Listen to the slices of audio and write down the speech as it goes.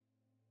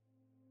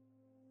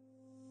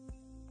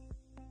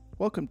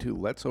Welcome to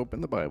Let's Open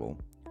the Bible,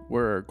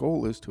 where our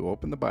goal is to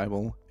open the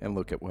Bible and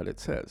look at what it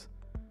says.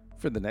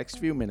 For the next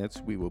few minutes,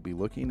 we will be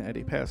looking at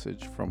a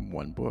passage from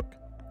one book.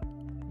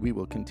 We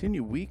will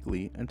continue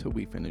weekly until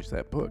we finish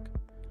that book.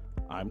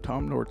 I'm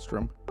Tom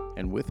Nordstrom,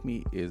 and with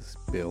me is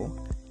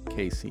Bill,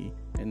 Casey,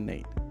 and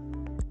Nate.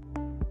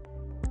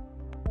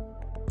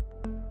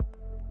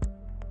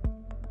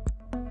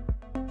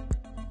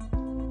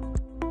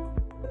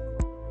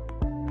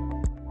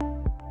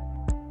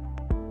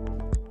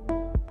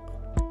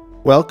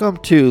 Welcome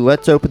to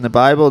Let's Open the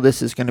Bible.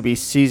 This is going to be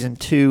Season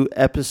 2,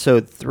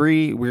 Episode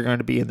 3. We're going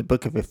to be in the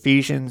book of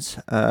Ephesians,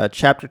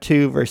 Chapter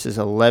 2, verses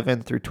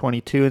 11 through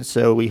 22. And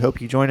so we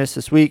hope you join us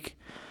this week.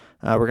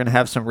 We're going to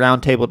have some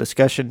roundtable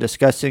discussion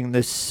discussing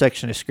this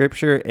section of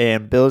Scripture.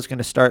 And Bill is going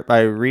to start by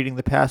reading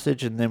the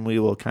passage, and then we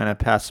will kind of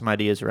pass some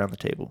ideas around the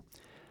table.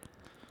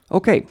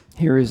 Okay,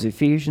 here is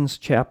Ephesians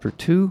chapter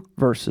 2,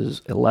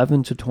 verses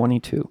 11 to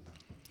 22.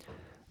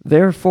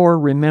 Therefore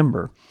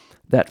remember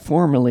that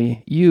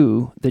formerly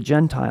you, the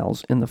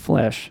Gentiles in the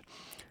flesh,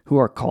 who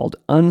are called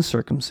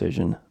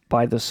uncircumcision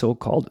by the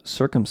so-called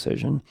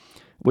circumcision,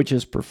 which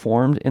is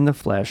performed in the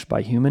flesh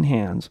by human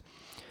hands,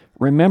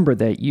 remember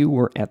that you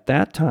were at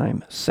that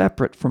time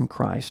separate from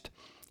Christ,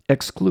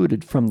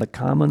 excluded from the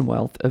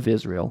commonwealth of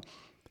Israel,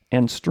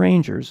 and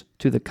strangers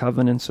to the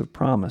covenants of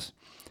promise,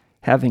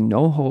 having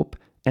no hope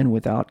and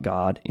without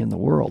God in the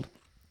world.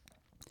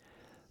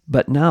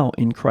 But now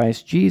in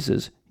Christ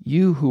Jesus,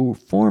 you who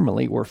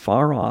formerly were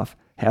far off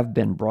have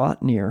been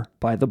brought near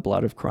by the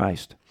blood of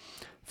Christ.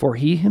 For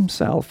he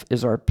himself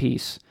is our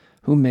peace,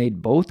 who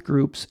made both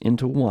groups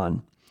into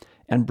one,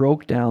 and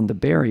broke down the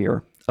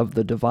barrier of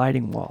the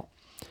dividing wall,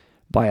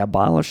 by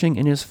abolishing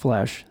in his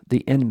flesh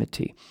the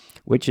enmity,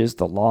 which is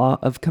the law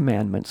of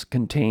commandments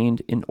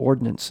contained in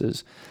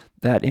ordinances,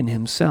 that in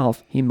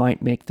himself he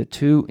might make the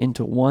two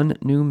into one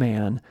new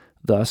man,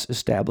 thus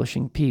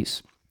establishing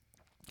peace,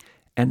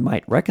 and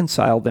might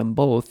reconcile them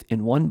both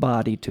in one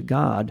body to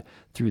God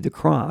through the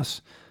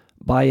cross,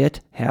 by it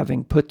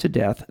having put to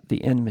death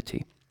the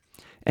enmity.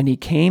 And he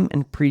came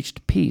and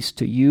preached peace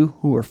to you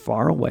who were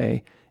far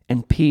away,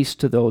 and peace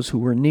to those who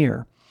were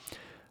near.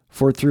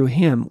 For through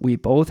him we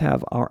both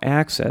have our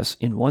access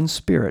in one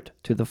Spirit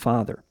to the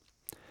Father.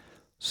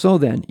 So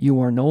then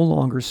you are no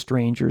longer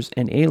strangers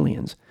and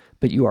aliens,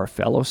 but you are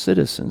fellow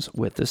citizens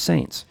with the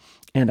saints,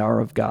 and are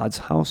of God's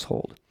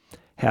household,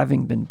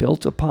 having been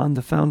built upon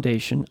the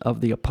foundation of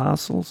the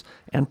apostles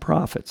and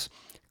prophets,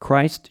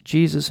 Christ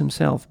Jesus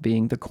himself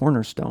being the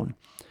cornerstone,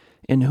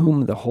 in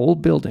whom the whole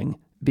building,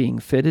 being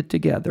fitted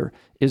together,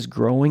 is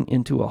growing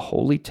into a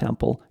holy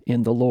temple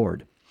in the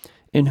Lord,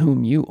 in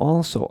whom you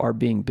also are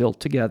being built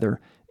together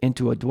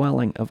into a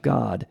dwelling of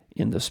God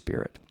in the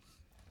Spirit.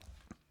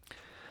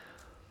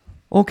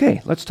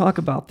 Okay, let's talk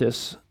about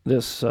this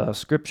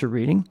scripture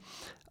reading.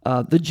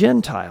 The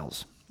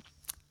Gentiles.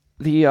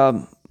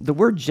 The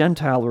word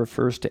Gentile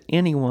refers to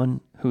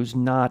anyone who's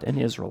not an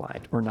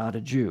Israelite or not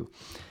a Jew.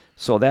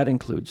 So that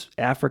includes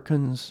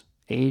Africans,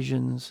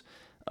 Asians,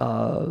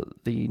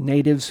 the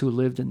natives who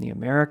lived in the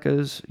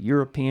Americas,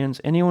 Europeans,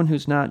 anyone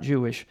who's not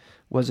Jewish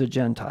was a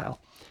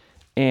Gentile.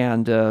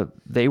 And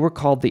they were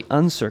called the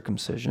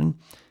uncircumcision,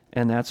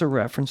 and that's a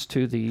reference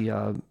to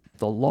the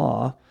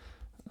law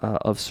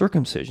of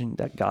circumcision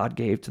that God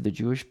gave to the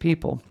Jewish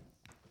people.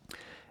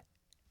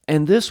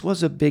 And this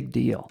was a big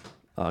deal.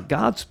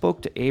 God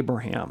spoke to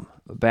Abraham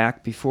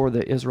back before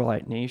the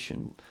Israelite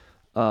nation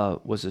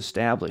was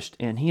established,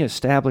 and he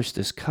established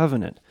this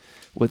covenant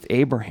with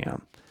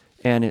Abraham,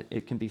 and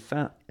it can be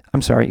found.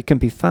 It can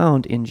be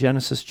found in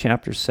Genesis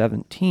chapter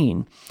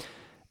 17,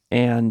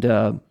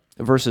 and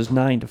verses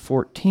 9 to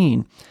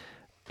 14.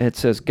 It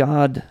says,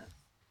 God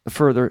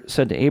further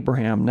said to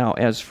Abraham, "Now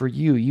as for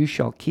you, you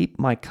shall keep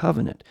my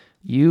covenant,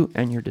 you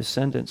and your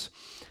descendants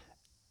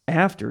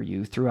after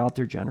you throughout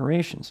their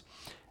generations."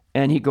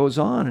 And he goes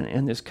on,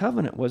 and this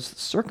covenant was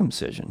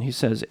circumcision. He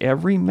says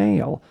every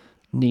male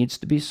needs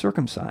to be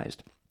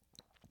circumcised.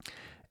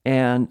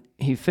 And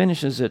he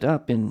finishes it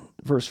up in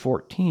verse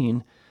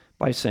 14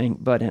 by saying,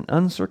 "But an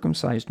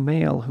uncircumcised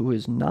male who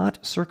is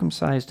not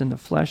circumcised in the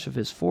flesh of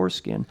his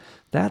foreskin,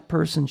 that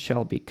person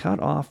shall be cut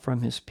off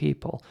from his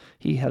people.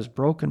 He has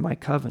broken my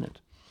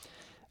covenant."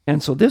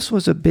 And so this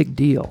was a big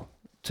deal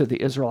to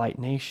the Israelite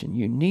nation.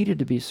 You needed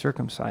to be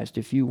circumcised.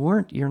 If you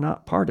weren't, you're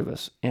not part of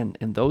us. And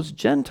those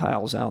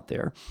Gentiles out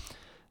there,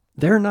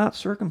 they're not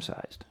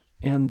circumcised.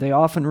 And they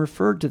often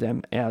referred to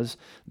them as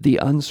the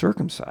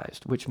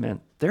uncircumcised, which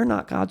meant they're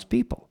not God's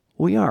people.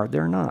 We are,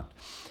 they're not.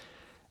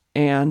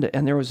 And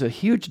there was a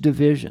huge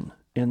division,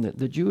 and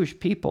the Jewish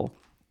people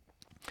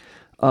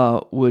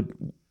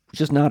would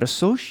just not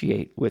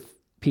associate with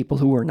people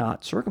who were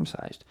not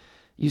circumcised.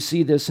 You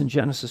see this in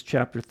Genesis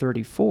chapter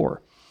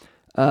 34.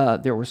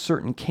 There were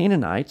certain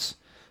Canaanites,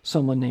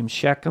 someone named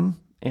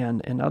Shechem,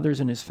 and others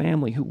in his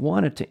family who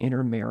wanted to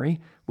intermarry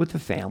with the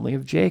family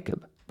of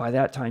Jacob. By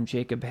that time,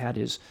 Jacob had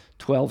his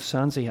 12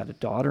 sons. He had a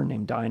daughter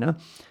named Dinah,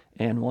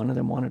 and one of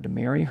them wanted to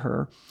marry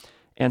her.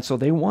 And so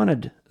they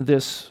wanted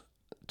this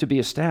to be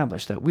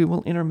established, that we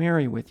will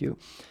intermarry with you.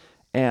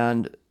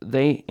 And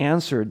they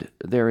answered,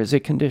 there is a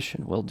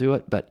condition. We'll do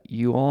it, but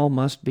you all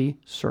must be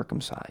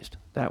circumcised.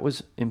 That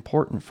was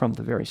important from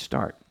the very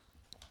start.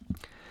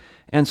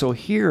 And so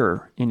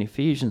here in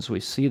Ephesians, we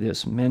see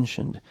this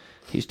mentioned.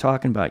 He's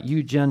talking about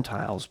you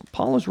Gentiles.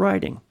 Paul is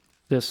writing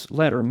this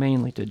letter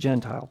mainly to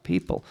Gentile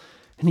people.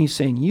 And he's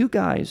saying, you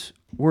guys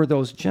were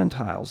those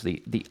Gentiles,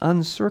 the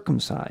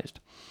uncircumcised.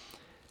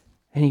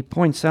 And he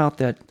points out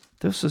that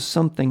this is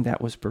something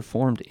that was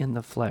performed in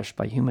the flesh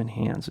by human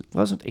hands. It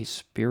wasn't a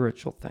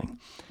spiritual thing.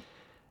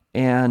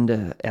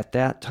 And at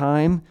that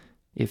time,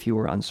 if you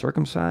were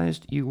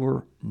uncircumcised, you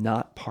were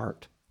not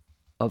part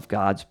of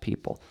God's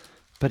people.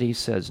 But he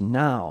says,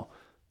 now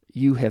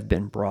you have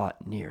been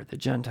brought near. The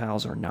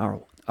Gentiles are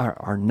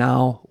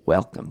now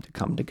welcome to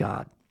come to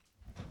God.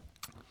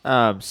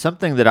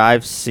 Something that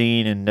I've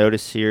seen and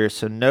noticed here.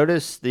 So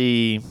notice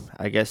the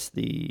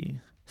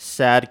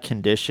sad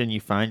condition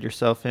you find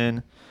yourself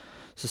in.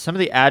 So some of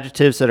the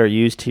adjectives that are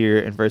used here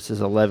in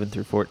verses 11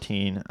 through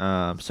 14.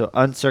 So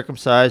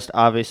uncircumcised,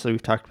 obviously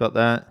we've talked about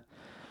that.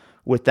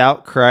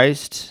 Without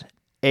Christ,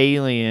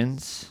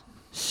 aliens,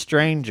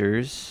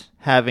 strangers,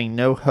 having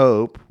no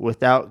hope,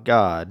 without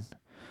God.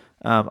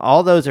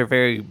 All those are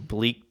very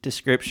bleak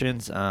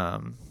descriptions,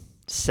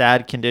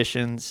 sad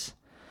conditions,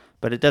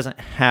 but it doesn't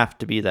have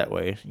to be that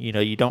way.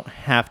 You don't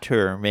have to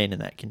remain in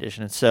that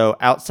condition. And so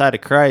outside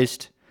of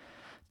Christ,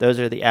 those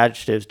are the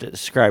adjectives to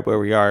describe where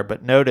we are.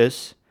 But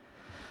notice,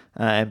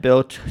 and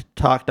Bill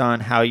talked on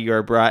how you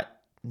are brought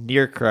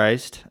near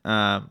Christ.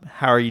 How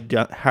are you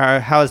done?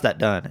 How is that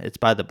done? It's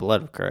by the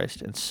blood of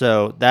Christ. And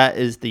so that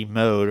is the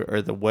mode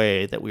or the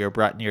way that we are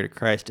brought near to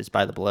Christ, is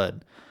by the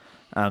blood.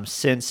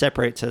 Sin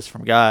separates us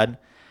from God.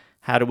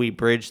 How do we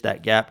bridge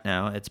that gap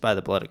now? It's by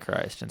the blood of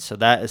Christ. And so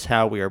that is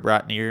how we are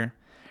brought near.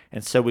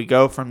 And so we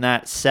go from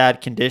that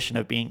sad condition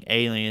of being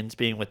aliens,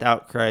 being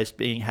without Christ,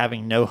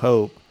 having no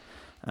hope,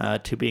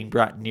 to being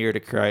brought near to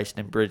Christ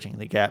and bridging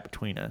the gap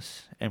between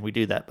us. And we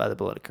do that by the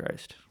blood of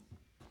Christ.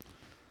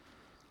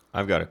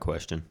 I've got a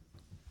question.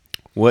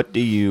 What do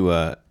you,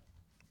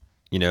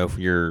 if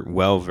you're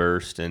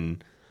well-versed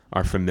and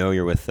are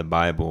familiar with the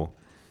Bible,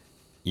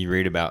 you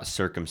read about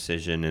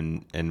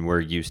circumcision and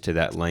we're used to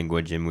that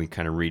language and we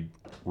kind of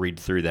read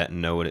through that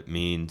and know what it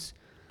means.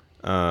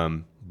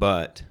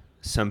 But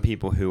some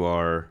people who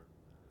are,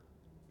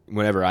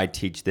 whenever I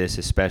teach this,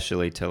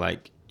 especially to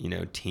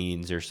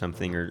teens or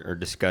something, or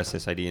discuss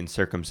this idea and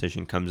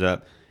circumcision comes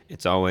up,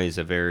 it's always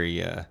a very,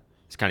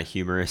 it's kind of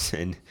humorous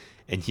and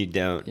you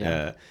don't,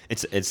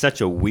 it's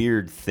such a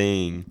weird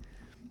thing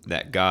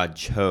that God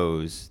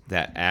chose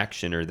that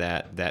action or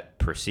that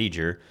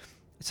procedure.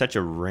 It's such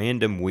a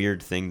random,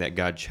 weird thing that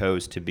God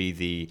chose to be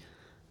the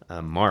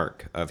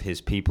mark of his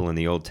people in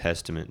the Old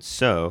Testament.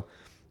 So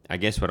I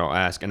guess what I'll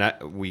ask, and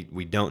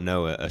we don't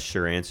know a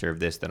sure answer of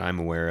this that I'm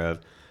aware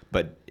of,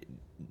 but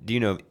do you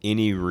know of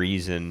any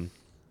reason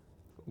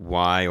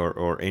why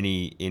or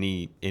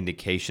any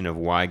indication of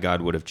why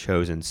God would have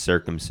chosen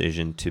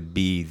circumcision to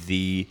be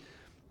the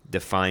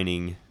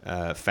defining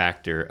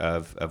factor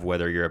of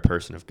whether you're a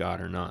person of God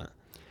or not?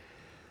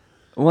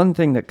 One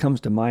thing that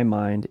comes to my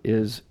mind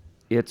is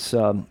it's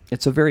a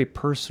very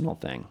personal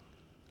thing.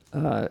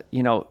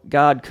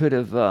 God could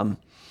have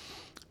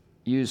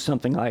used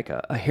something like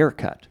a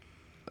haircut.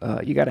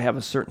 You got to have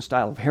a certain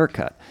style of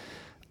haircut,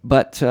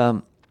 but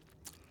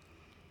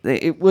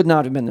it would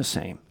not have been the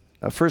same.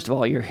 First of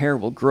all, your hair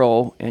will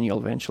grow, and you'll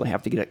eventually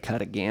have to get it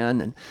cut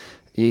again, and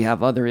you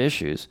have other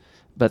issues.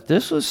 But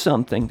this was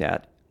something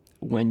that,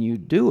 when you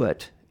do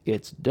it,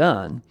 it's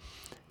done,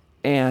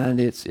 and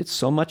it's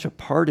so much a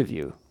part of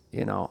you,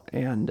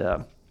 and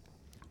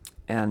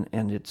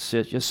it's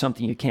just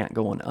something you can't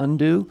go and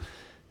undo,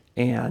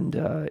 and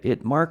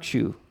it marks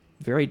you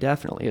very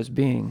definitely as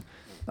being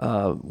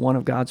one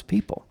of God's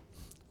people.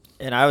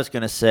 And I was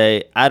going to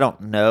say, I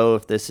don't know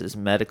if this is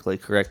medically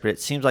correct, but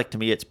it seems like to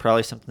me it's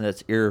probably something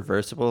that's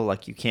irreversible.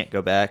 Like you can't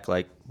go back.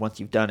 Like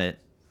once you've done it,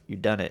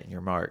 and you're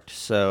marked.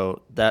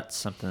 So that's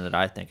something that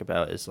I think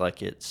about is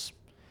like it's,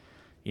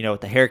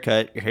 with the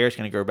haircut, your hair's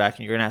going to grow back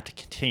and you're going to have to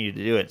continue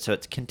to do it. So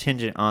it's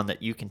contingent on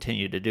that you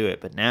continue to do it.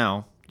 But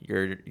now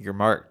you're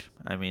marked.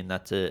 I mean,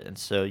 that's it. And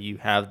so you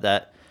have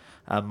that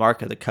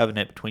mark of the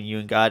covenant between you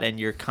and God, and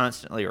you're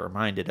constantly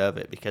reminded of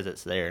it because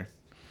it's there.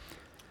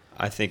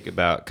 I think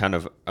about kind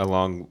of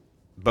along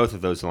both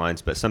of those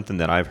lines, but something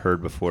that I've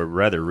heard before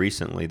rather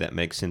recently that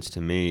makes sense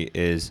to me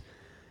is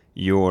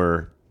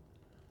your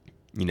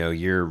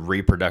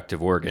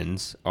reproductive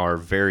organs are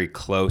very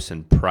close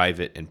and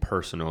private and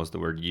personal, is the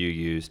word you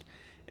used.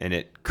 And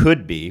it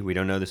could be, we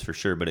don't know this for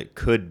sure, but it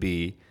could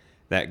be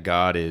that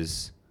God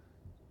is,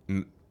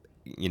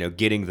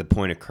 getting the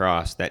point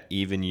across that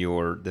even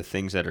the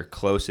things that are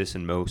closest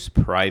and most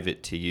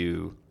private to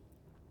you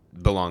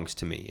belongs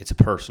to me. It's a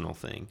personal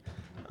thing.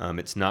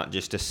 It's not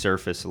just a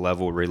surface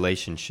level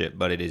relationship,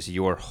 but it is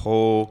your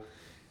whole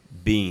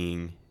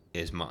being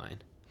is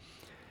mine.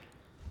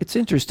 It's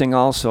interesting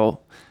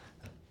also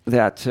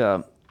that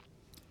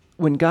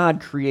when God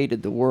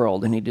created the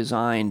world and he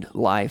designed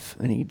life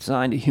and he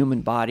designed a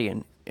human body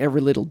and every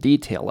little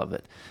detail of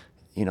it,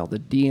 the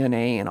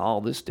DNA and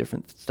all this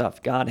different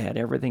stuff. God had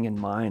everything in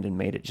mind and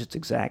made it just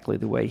exactly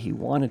the way he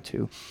wanted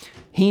to.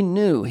 He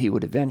knew he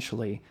would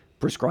eventually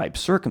prescribe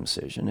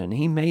circumcision, and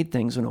he made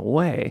things in a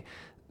way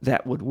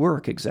that would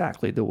work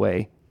exactly the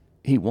way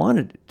he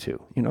wanted it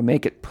to,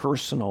 make it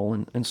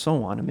personal and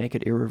so on, and make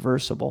it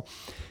irreversible.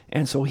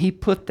 And so he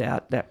put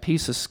that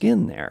piece of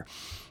skin there,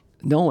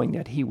 knowing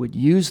that he would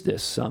use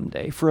this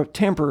someday for a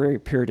temporary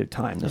period of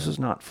time. This is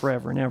not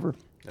forever and ever.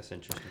 That's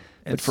interesting.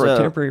 But for a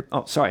temporary...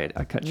 Oh, sorry,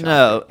 I cut you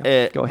off. Go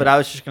ahead. But I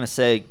was just going to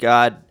say,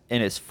 God,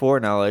 in his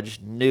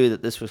foreknowledge, knew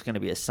that this was going to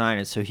be a sign,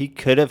 and so he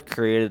could have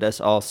created us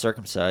all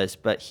circumcised,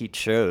 but he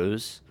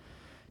chose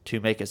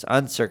to make us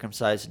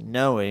uncircumcised,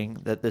 knowing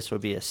that this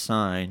would be a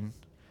sign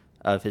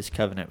of his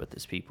covenant with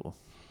his people.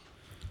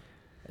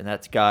 And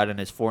that's God in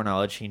his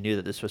foreknowledge. He knew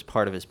that this was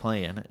part of his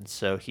plan, and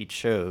so he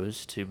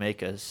chose to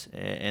make us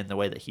in the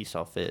way that he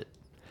saw fit.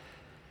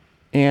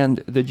 And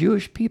the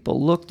Jewish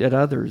people looked at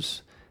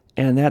others,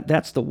 and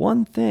that's the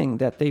one thing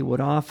that they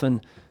would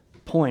often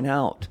point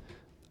out.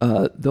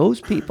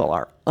 Those people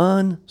are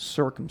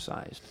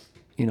uncircumcised.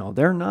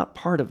 They're not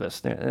part of us.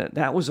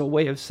 That was a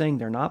way of saying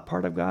they're not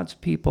part of God's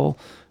people.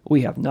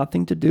 We have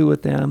nothing to do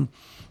with them,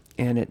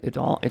 and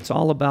it's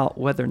all about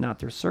whether or not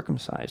they're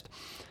circumcised.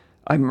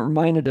 I'm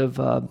reminded of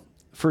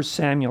 1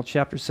 Samuel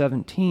chapter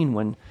 17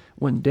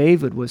 when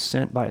David was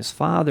sent by his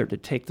father to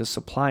take the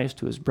supplies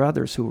to his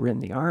brothers who were in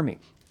the army.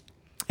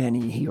 And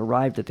he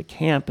arrived at the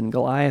camp, and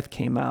Goliath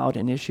came out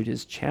and issued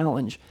his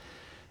challenge.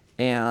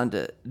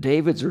 And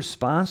David's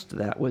response to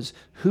that was,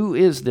 who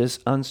is this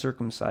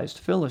uncircumcised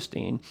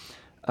Philistine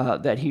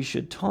that he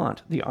should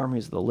taunt the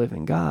armies of the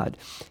living God?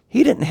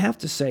 He didn't have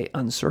to say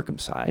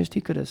uncircumcised.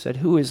 He could have said,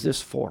 who is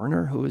this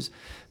foreigner?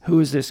 Who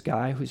is this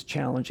guy who's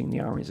challenging the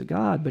armies of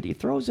God? But he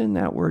throws in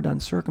that word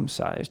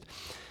uncircumcised,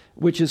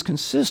 which is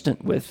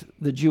consistent with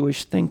the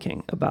Jewish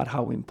thinking about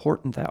how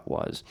important that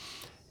was,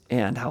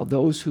 and how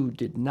those who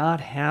did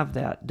not have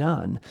that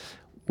done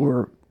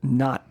were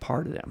not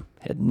part of them,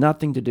 had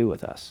nothing to do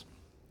with us.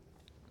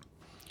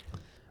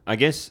 I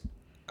guess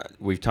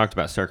we've talked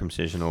about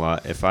circumcision a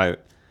lot.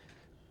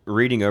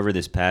 Reading over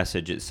this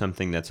passage, it's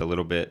something that's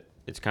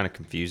it's kind of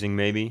confusing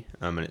maybe,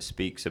 and it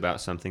speaks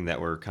about something that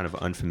we're kind of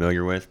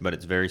unfamiliar with, but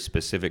it's very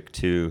specific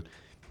to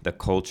the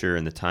culture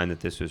and the time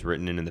that this was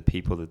written in and the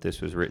people that this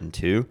was written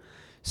to.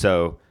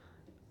 So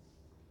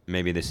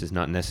maybe this is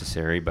not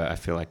necessary, but I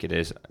feel like it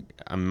is.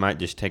 I might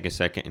just take a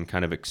second and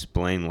kind of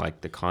explain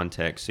the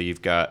context. So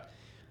you've got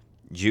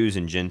Jews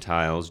and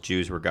Gentiles.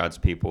 Jews were God's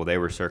people. They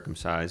were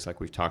circumcised, like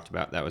we've talked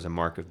about. That was a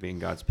mark of being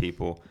God's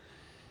people.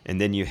 And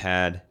then you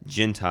had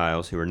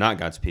Gentiles who were not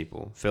God's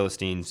people,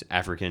 Philistines,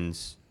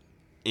 Africans,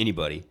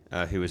 anybody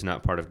who was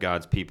not part of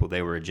God's people.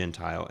 They were a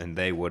Gentile, and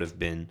they would have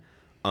been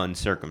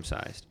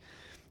uncircumcised.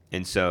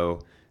 And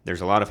so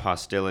there's a lot of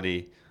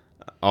hostility.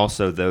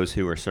 Also, those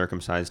who were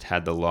circumcised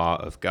had the law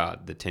of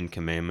God, the 10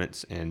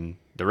 Commandments, and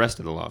the rest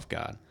of the law of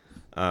God.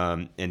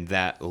 And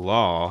that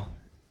law,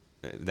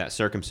 that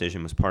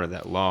circumcision was part of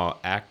that law,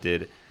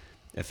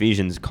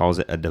 Ephesians calls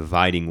it a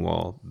dividing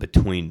wall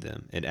between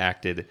them. It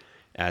acted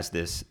as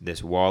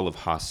this wall of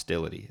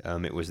hostility.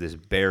 It was this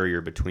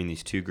barrier between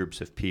these two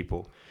groups of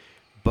people.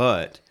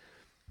 But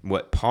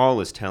what Paul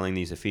is telling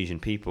these Ephesian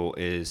people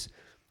is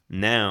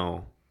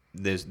now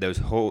those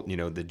whole,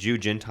 the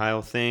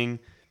Jew-Gentile thing,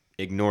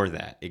 ignore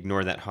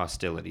that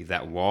hostility.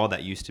 That wall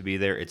that used to be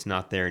there, it's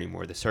not there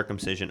anymore. The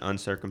circumcision,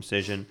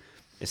 uncircumcision,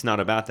 it's not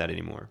about that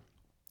anymore.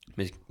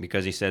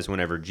 Because he says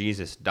whenever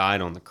Jesus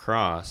died on the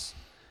cross,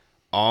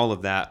 all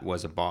of that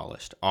was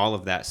abolished. All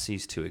of that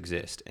ceased to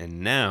exist. And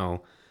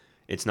now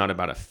it's not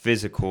about a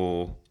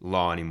physical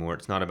law anymore.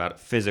 It's not about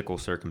physical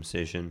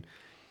circumcision.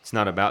 It's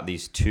not about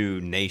these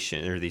two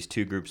nations or these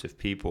two groups of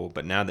people.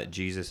 But now that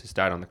Jesus has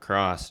died on the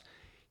cross,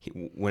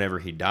 whenever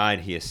he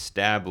died, he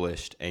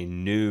established a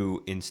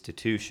new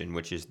institution,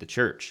 which is the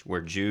church,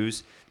 where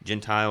Jews,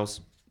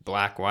 Gentiles,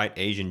 black, white,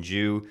 Asian,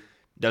 Jew,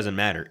 doesn't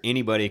matter.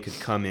 Anybody could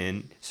come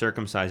in,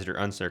 circumcised or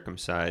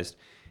uncircumcised,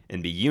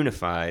 and be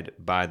unified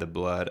by the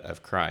blood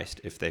of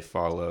Christ if they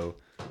follow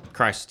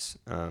Christ's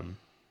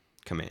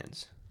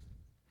commands.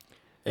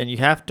 And you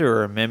have to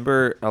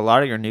remember, a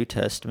lot of your New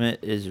Testament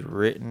is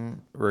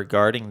written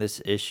regarding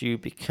this issue,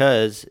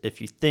 because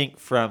if you think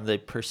from the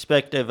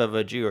perspective of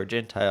a Jew or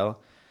Gentile,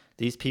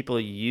 these people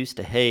you used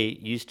to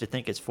hate, used to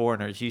think as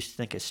foreigners, used to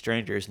think as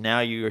strangers. Now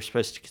you are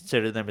supposed to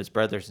consider them as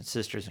brothers and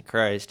sisters in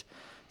Christ.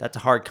 That's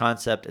a hard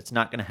concept. It's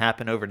not going to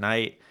happen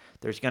overnight.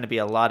 There's going to be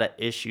a lot of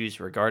issues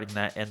regarding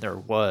that, and there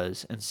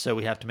was. And so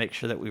we have to make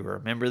sure that we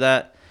remember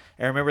that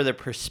and remember the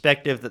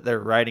perspective that they're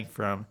writing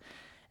from.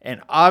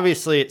 And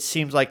obviously, it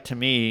seems like to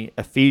me,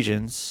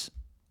 Ephesians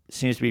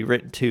seems to be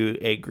written to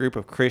a group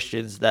of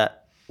Christians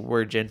that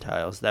were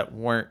Gentiles, that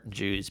weren't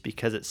Jews,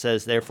 because it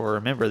says, therefore,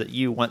 remember that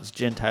you once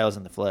Gentiles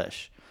in the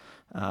flesh.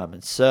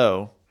 And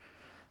so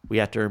we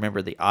have to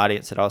remember the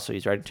audience that also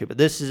he's writing to. But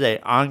this is an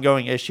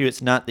ongoing issue.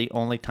 It's not the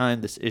only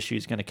time this issue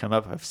is going to come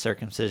up of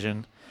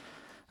circumcision,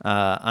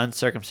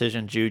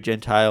 uncircumcision, Jew,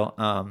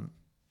 Gentile.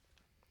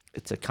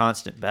 It's a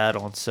constant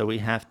battle, and so we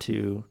have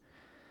to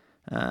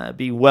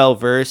be well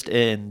versed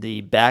in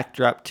the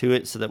backdrop to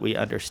it so that we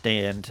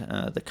understand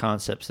the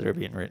concepts that are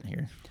being written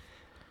here.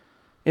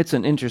 It's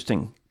an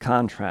interesting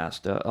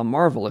contrast, a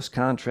marvelous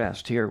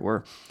contrast here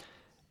where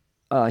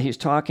he's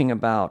talking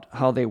about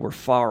how they were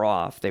far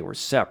off, they were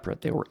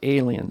separate, they were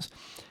aliens.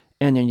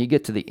 And then you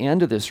get to the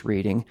end of this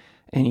reading,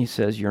 and he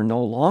says, you're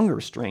no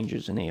longer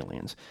strangers and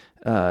aliens.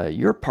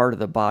 You're part of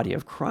the body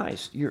of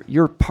Christ.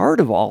 You're part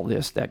of all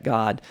this that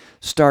God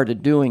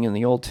started doing in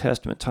the Old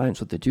Testament times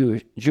with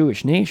the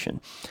Jewish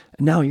nation.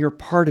 Now you're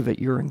part of it.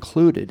 You're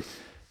included.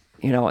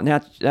 And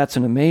that's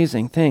an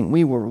amazing thing.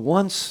 We were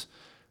once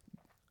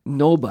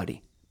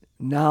nobody.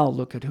 Now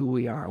look at who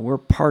we are. We're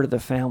part of the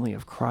family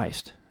of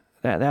Christ.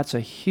 That's a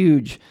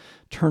huge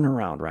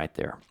turnaround right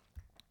there.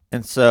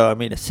 And so,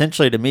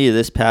 essentially to me,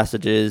 this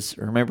passage is,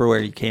 remember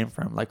where you came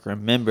from. Like,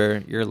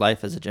 remember your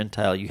life as a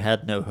Gentile. You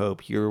had no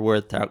hope. You were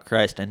without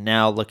Christ, and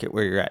now look at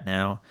where you're at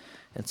now.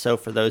 And so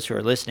for those who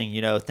are listening,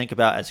 think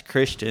about as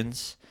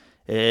Christians,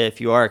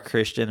 if you are a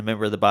Christian, a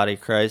member of the body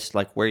of Christ,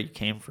 like where you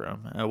came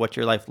from, what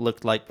your life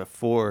looked like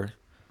before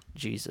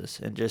Jesus.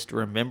 And just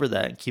remember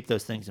that and keep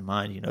those things in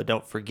mind.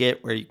 Don't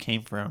forget where you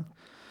came from.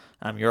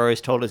 You're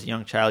always told as a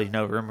young child,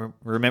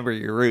 remember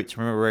your roots,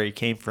 remember where you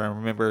came from,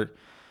 remember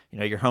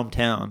your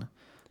hometown.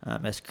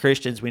 As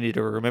Christians, we need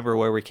to remember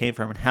where we came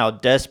from and how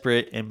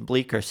desperate and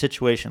bleak our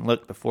situation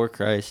looked before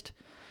Christ,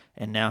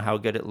 and now how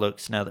good it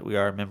looks now that we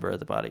are a member of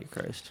the body of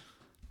Christ.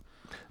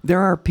 There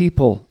are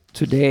people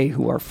today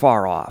who are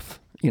far off.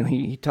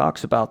 He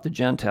talks about the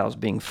Gentiles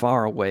being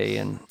far away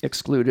and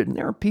excluded, and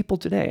there are people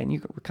today, and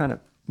you were kind of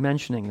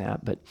mentioning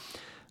that, but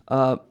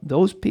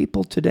those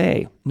people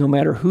today, no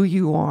matter who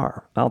you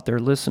are out there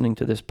listening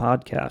to this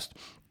podcast,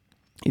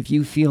 if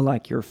you feel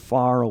like you're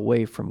far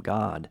away from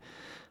God,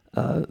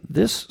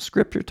 this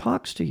scripture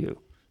talks to you.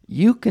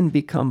 You can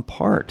become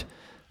part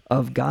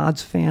of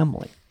God's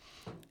family,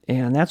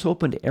 and that's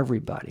open to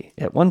everybody.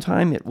 At one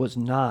time, it was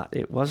not.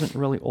 It wasn't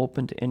really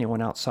open to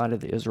anyone outside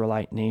of the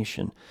Israelite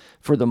nation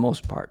for the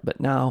most part, but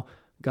now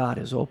God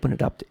has opened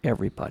it up to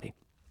everybody.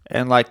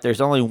 And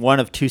there's only one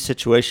of two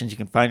situations you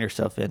can find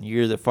yourself in.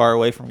 You're either far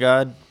away from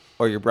God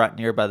or you're brought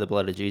near by the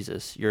blood of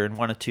Jesus. You're in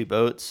one of two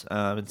boats,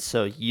 and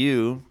so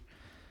you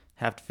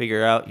have to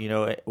figure out,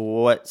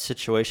 what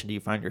situation do you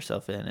find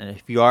yourself in. And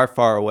if you are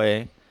far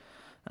away,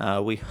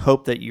 we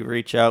hope that you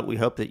reach out. We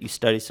hope that you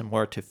study some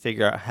more to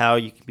figure out how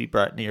you can be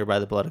brought near by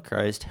the blood of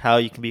Christ, how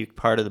you can be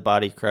part of the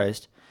body of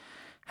Christ,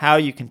 how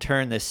you can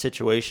turn this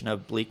situation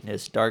of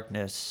bleakness,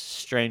 darkness,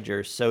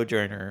 stranger,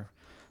 sojourner,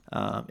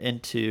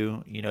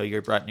 into,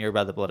 you're brought near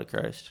by the blood of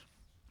Christ.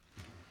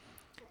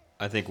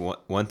 I think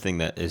one thing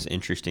that is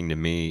interesting to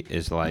me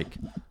is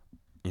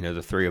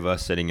the three of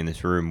us sitting in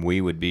this room, we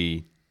would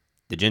be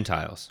the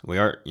Gentiles. We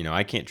are,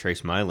 I can't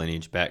trace my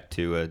lineage back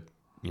to a,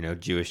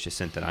 Jewish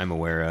descent that I'm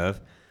aware of.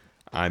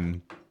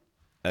 I'm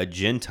a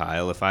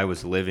Gentile. If I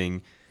was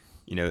living,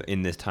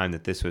 in this time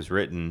that this was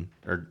written,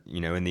 or,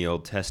 in the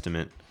Old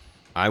Testament,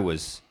 I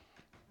wasn't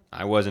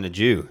a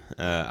Jew.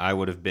 I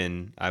would have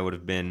been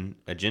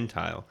a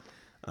Gentile.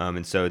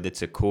 And so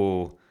it's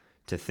cool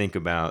to think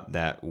about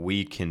that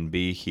we can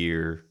be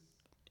here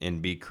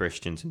and be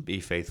Christians and be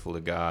faithful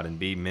to God and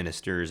be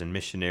ministers and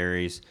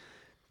missionaries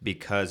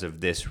because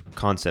of this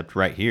concept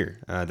right here,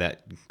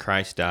 that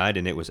Christ died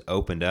and it was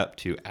opened up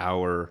to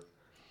our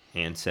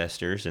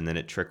ancestors, and then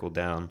it trickled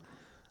down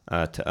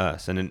to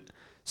us. And then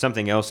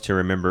something else to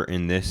remember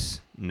in this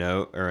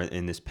note or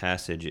in this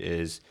passage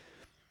is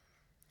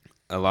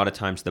a lot of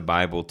times the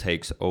Bible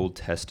takes Old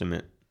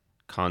Testament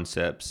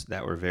concepts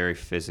that were very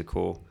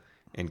physical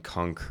and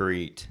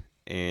concrete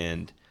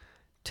and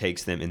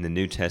takes them in the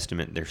New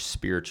Testament, they're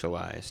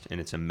spiritualized, and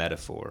it's a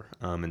metaphor.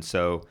 And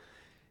so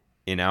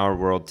in our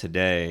world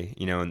today,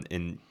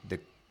 in the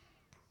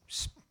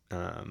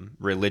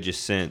religious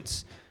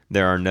sense,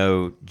 there are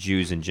no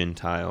Jews and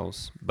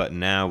Gentiles. But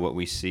now what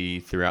we see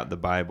throughout the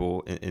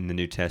Bible in the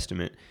New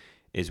Testament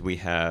is we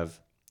have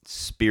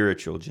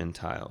spiritual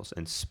Gentiles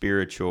and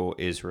spiritual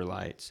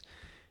Israelites.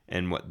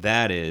 And what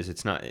that is,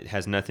 it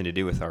has nothing to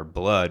do with our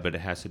blood, but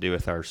it has to do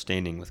with our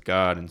standing with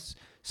God. And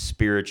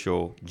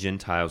spiritual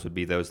Gentiles would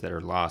be those that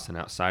are lost and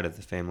outside of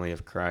the family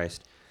of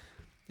Christ.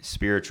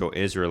 Spiritual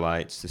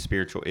Israelites, the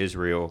spiritual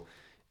Israel,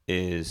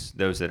 is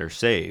those that are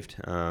saved.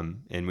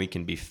 And we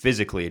can be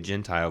physically a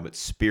Gentile, but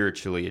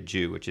spiritually a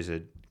Jew, which is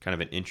a kind of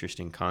an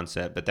interesting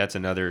concept. But that's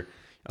a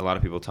lot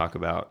of people talk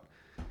about,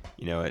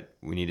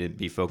 we need to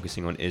be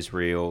focusing on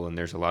Israel, and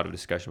there's a lot of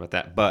discussion about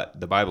that. But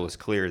the Bible is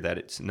clear that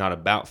it's not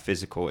about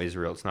physical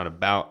Israel. It's not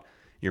about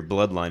your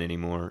bloodline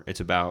anymore. It's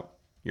about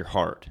your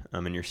heart,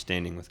 and your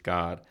standing with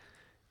God.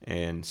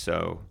 And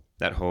so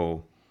that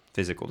whole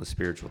physical to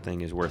spiritual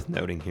thing is worth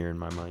noting here in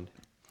my mind.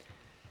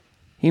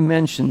 He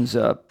mentions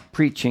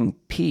preaching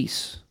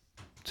peace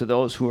to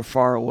those who are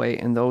far away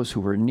and those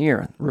who are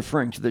near,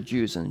 referring to the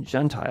Jews and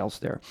Gentiles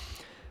there.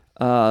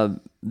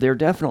 There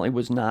definitely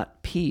was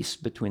not peace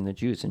between the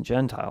Jews and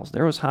Gentiles.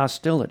 There was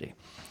hostility,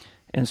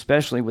 and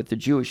especially with the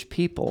Jewish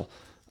people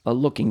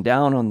looking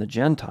down on the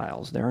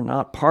Gentiles. They're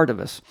not part of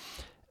us.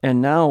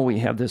 And now we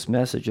have this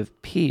message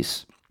of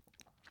peace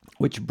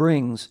which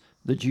brings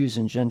the Jews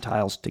and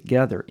Gentiles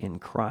together in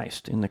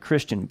Christ. In the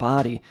Christian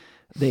body,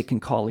 they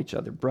can call each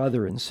other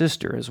brother and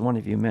sister, as one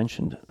of you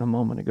mentioned a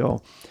moment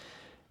ago.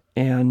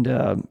 And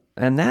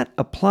that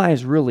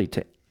applies really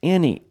to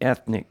any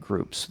ethnic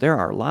groups. There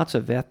are lots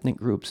of ethnic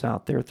groups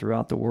out there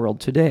throughout the world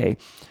today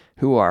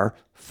who are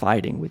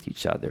fighting with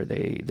each other.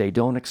 They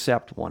don't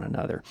accept one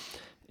another.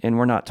 And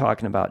we're not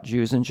talking about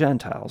Jews and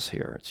Gentiles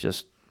here. It's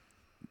just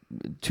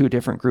two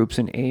different groups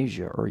in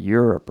Asia or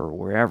Europe or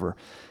wherever,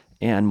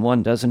 and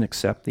one doesn't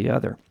accept the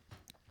other.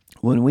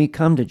 When we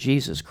come to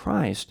Jesus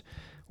Christ,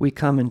 we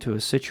come into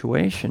a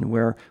situation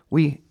where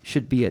we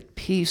should be at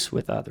peace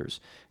with others,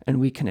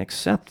 and we can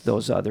accept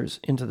those others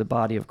into the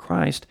body of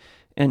Christ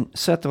and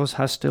set those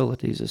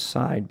hostilities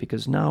aside,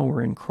 because now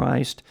we're in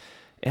Christ,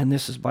 and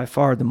this is by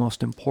far the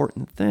most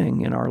important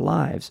thing in our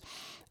lives,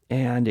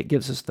 and it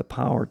gives us the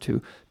power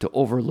to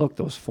overlook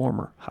those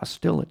former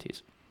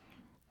hostilities.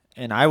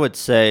 And I would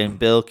say, and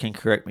Bill can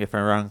correct me if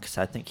I'm wrong, because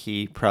I think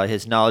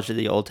his knowledge of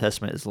the Old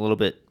Testament is a little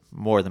bit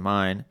more than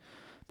mine,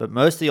 but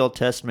most of the Old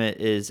Testament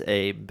is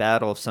a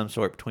battle of some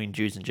sort between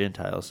Jews and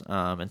Gentiles.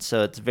 And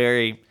so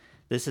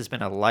this has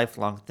been a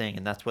lifelong thing,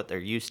 and that's what they're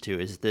used to,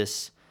 is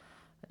this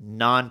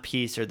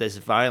non-peace or this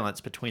violence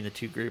between the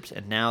two groups,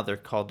 and now they're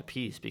called to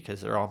peace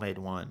because they're all made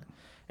one.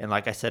 And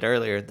like I said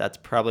earlier, that's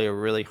probably a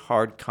really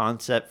hard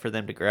concept for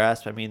them to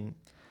grasp. I mean,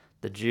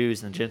 the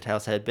Jews and the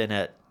Gentiles had been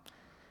at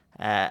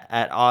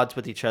odds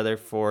with each other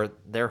for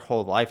their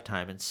whole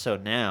lifetime, and so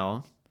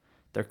now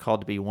they're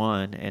called to be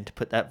one and to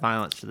put that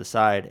violence to the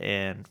side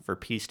and for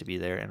peace to be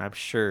there. And I'm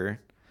sure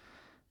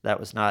that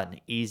was not an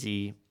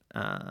easy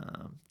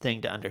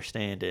thing to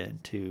understand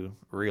and to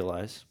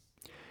realize.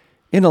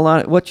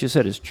 What you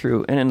said is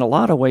true, and in a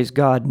lot of ways,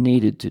 God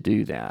needed to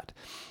do that.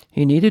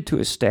 He needed to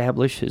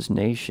establish his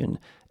nation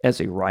as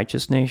a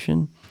righteous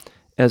nation,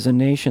 as a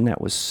nation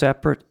that was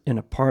separate and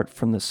apart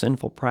from the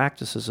sinful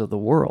practices of the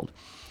world.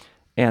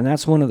 And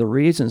that's one of the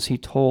reasons he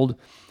told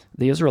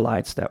the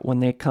Israelites that when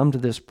they come to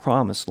this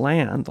promised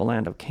land, the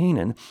land of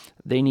Canaan,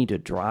 they need to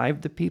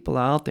drive the people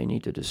out, they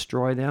need to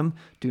destroy them,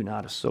 do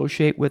not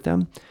associate with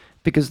them,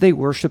 because they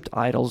worshipped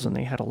idols and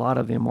they had a lot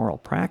of immoral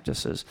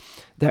practices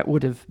that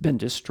would have been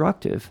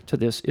destructive to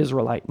this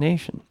Israelite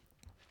nation.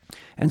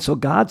 And so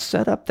God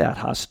set up that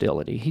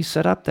hostility. He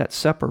set up that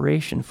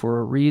separation for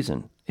a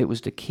reason. It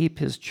was to keep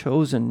his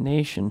chosen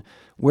nation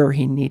where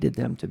he needed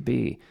them to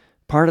be.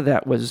 Part of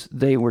that was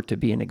they were to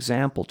be an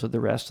example to the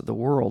rest of the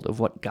world of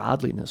what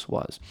godliness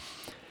was.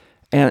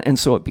 And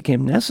so it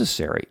became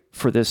necessary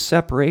for this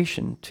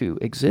separation to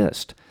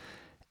exist.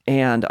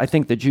 And I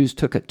think the Jews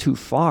took it too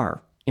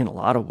far in a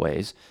lot of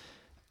ways,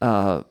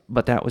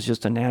 but that was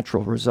just a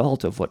natural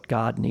result of what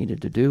God needed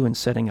to do in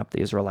setting up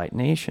the Israelite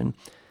nation.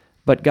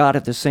 But God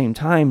at the same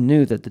time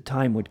knew that the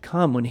time would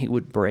come when he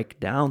would break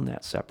down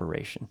that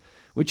separation,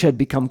 which had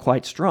become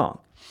quite strong.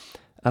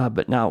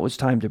 But now it was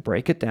time to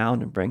break it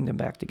down and bring them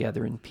back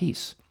together in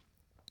peace.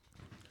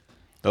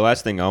 The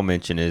last thing I'll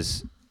mention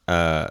is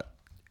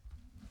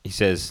he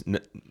says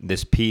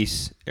this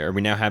peace, or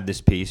we now have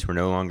this peace. We're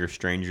no longer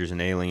strangers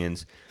and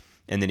aliens.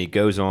 And then he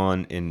goes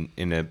on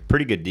in a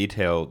pretty good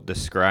detail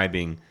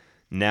describing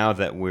now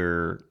that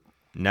you're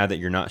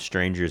not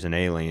strangers and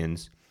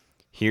aliens,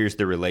 here's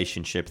the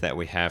relationship that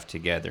we have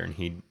together. And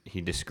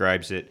he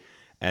describes it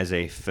as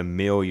a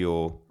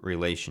familial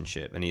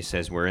relationship. And he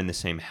says we're in the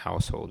same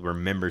household. We're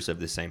members of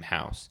the same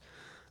house.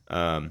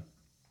 And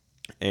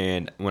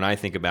when I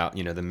think about,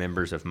 the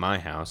members of my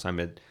house, I'm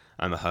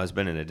a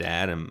husband and a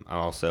dad. I'm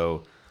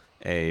also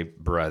a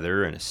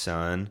brother and a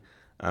son.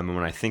 And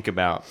when I think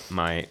about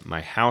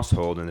my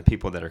household and the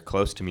people that are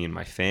close to me and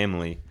my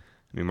family,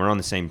 we're on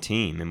the same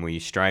team, and we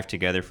strive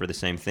together for the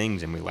same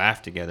things, and we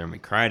laugh together, and we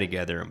cry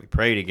together, and we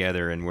pray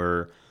together, and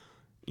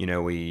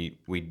we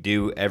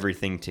do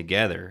everything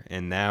together.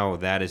 And now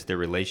that is the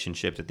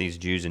relationship that these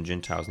Jews and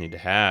Gentiles need to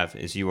have,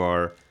 is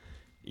you're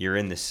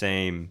in the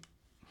same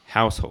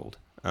household.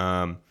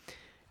 And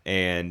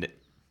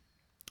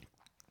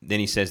then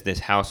he says this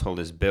household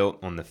is built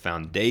on the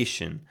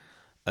foundation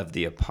of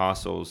the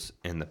apostles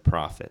and the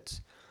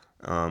prophets,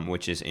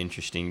 which is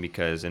interesting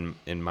because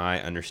in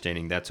my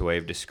understanding, that's a way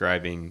of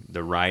describing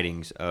the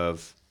writings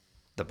of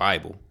the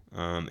Bible.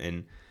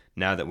 And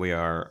now that we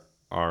are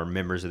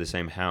members of the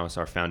same house,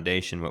 our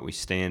foundation, what we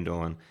stand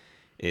on,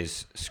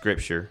 is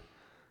Scripture.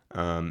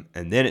 And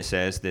then it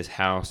says this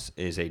house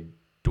is a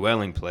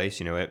dwelling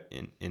place.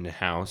 In the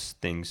house,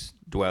 things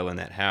dwell in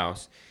that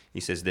house.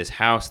 He says this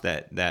house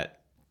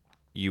that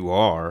you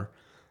are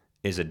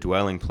is a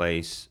dwelling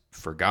place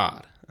for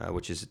God,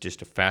 which is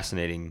just a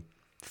fascinating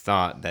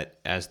thought that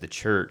as the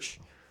church,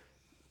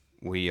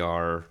 we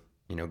are,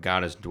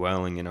 God is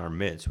dwelling in our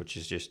midst, which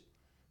is just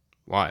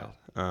wild.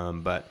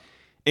 But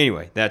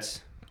anyway,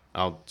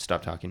 I'll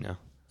stop talking now.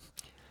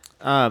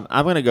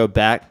 I'm going to go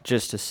back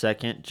just a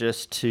second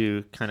just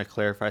to kind of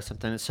clarify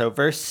something. So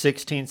verse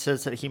 16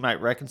 says that he might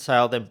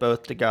reconcile them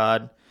both to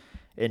God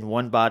in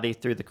one body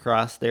through the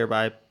cross,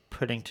 thereby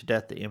putting to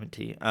death the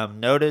enmity.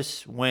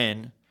 Notice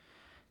when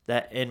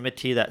that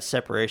enmity, that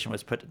separation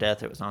was put to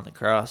death. It was on the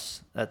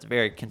cross. That's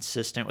very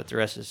consistent with the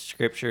rest of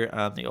Scripture.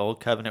 The old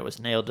covenant was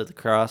nailed to the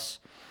cross.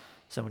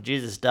 So when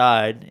Jesus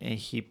died,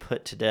 he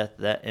put to death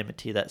that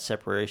enmity, that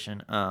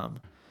separation.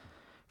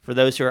 For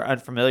those who are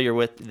unfamiliar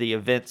with the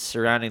events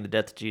surrounding the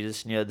death of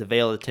Jesus, the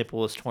veil of the temple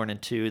was torn in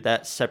two.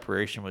 That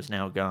separation was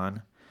now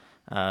gone.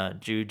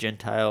 Jew,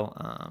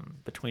 Gentile,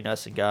 between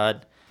us and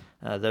God,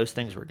 those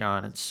things were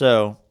gone. And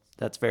so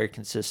that's very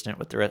consistent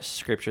with the rest of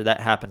Scripture.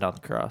 That happened on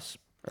the cross,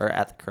 or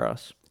at the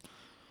cross.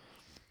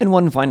 And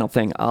one final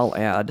thing I'll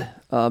add.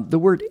 The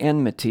word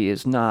enmity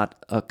is not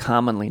a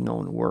commonly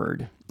known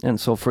word. And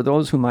so for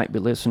those who might be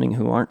listening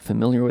who aren't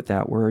familiar with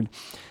that word,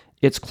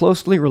 it's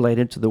closely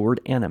related to the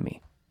word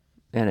enemy.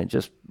 And it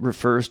just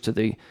refers to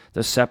the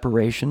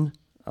separation,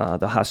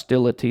 the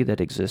hostility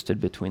that existed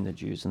between the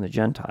Jews and the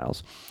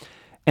Gentiles.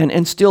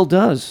 And still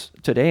does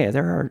today.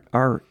 There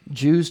are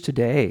Jews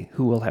today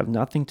who will have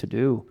nothing to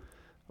do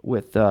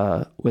with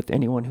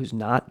anyone who's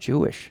not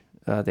Jewish.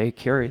 They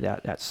carry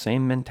that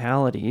same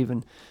mentality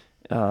even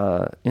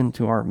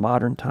into our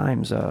modern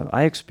times.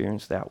 I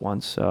experienced that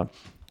once.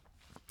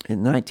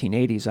 In the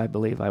 1980s, I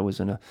believe, I was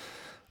in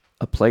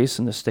a place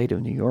in the state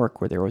of New York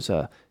where there was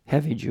a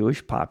heavy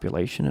Jewish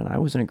population, and I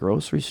was in a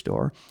grocery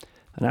store,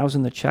 and I was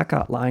in the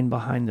checkout line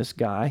behind this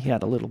guy. He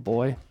had a little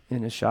boy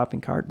in his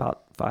shopping cart,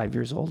 about 5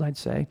 years old, I'd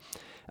say.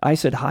 I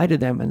said hi to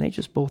them, and they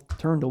just both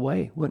turned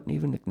away, wouldn't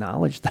even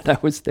acknowledge that I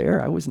was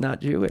there. I was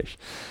not Jewish.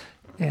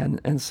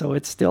 And so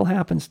it still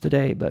happens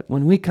today. But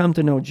when we come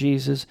to know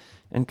Jesus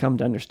and come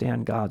to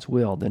understand God's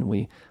will, then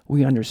we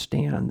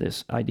understand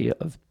this idea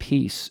of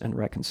peace and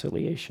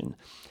reconciliation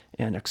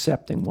and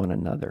accepting one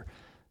another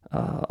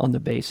on the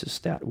basis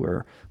that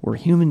we're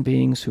human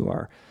beings who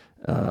are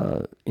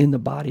in the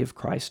body of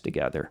Christ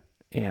together,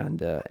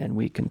 and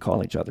we can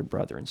call each other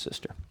brother and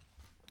sister.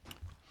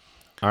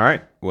 All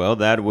right. Well,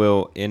 that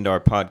will end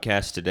our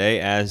podcast today.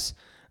 As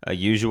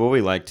usual,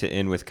 we like to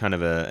end with kind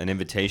of an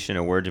invitation,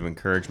 a word of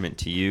encouragement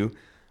to you.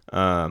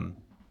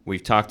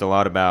 We've talked a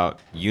lot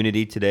about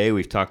unity today.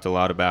 We've talked a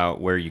lot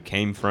about where you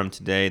came from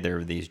today. There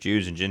were these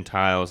Jews and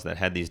Gentiles that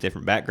had these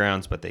different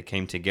backgrounds, but they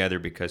came together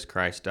because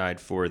Christ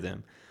died for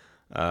them.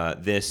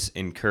 This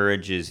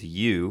encourages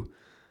you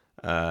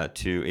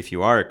to, if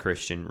you are a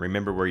Christian,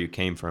 remember where you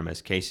came from,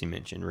 as Casey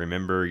mentioned.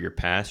 Remember your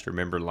past.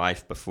 Remember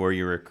life before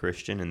you were a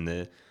Christian and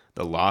the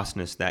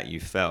lostness that you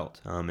felt.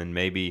 And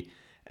maybe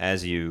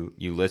as you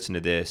listen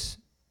to this,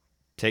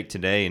 take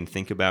today and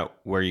think about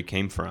where you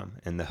came from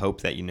and the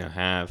hope that you now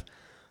have.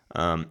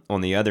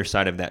 On the other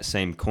side of that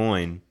same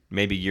coin,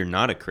 maybe you're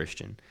not a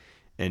Christian,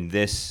 and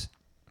this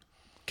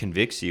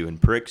convicts you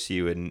and pricks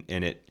you, and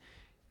it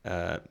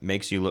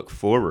makes you look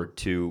forward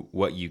to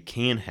what you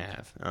can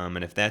have.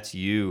 And if that's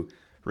you,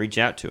 reach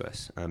out to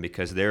us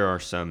because there are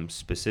some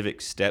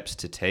specific steps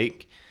to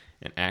take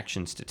and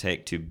actions to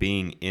take to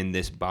being in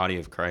this body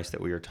of Christ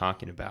that we are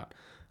talking about.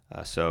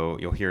 So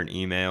you'll hear an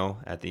email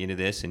at the end of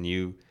this, and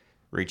you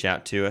reach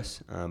out to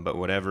us. But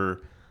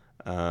whatever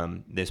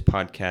this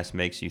podcast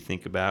makes you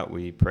think about,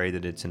 we pray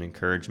that it's an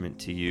encouragement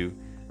to you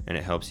and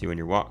it helps you in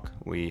your walk.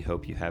 We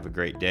hope you have a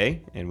great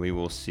day, and we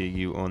will see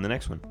you on the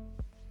next one.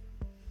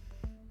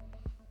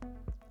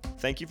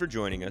 Thank you for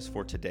joining us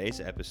for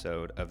today's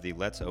episode of the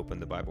Let's Open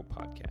the Bible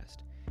podcast.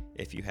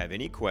 If you have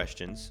any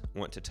questions,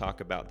 want to talk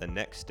about the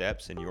next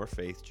steps in your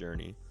faith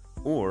journey,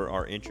 or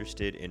are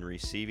interested in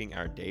receiving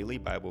our daily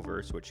Bible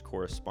verse which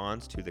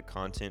corresponds to the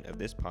content of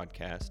this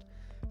podcast,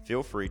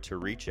 feel free to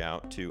reach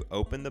out to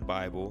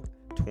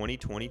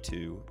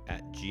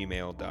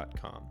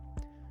openthebible2022@gmail.com.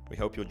 We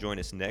hope you'll join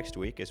us next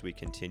week as we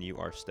continue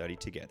our study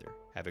together.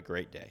 Have a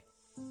great day.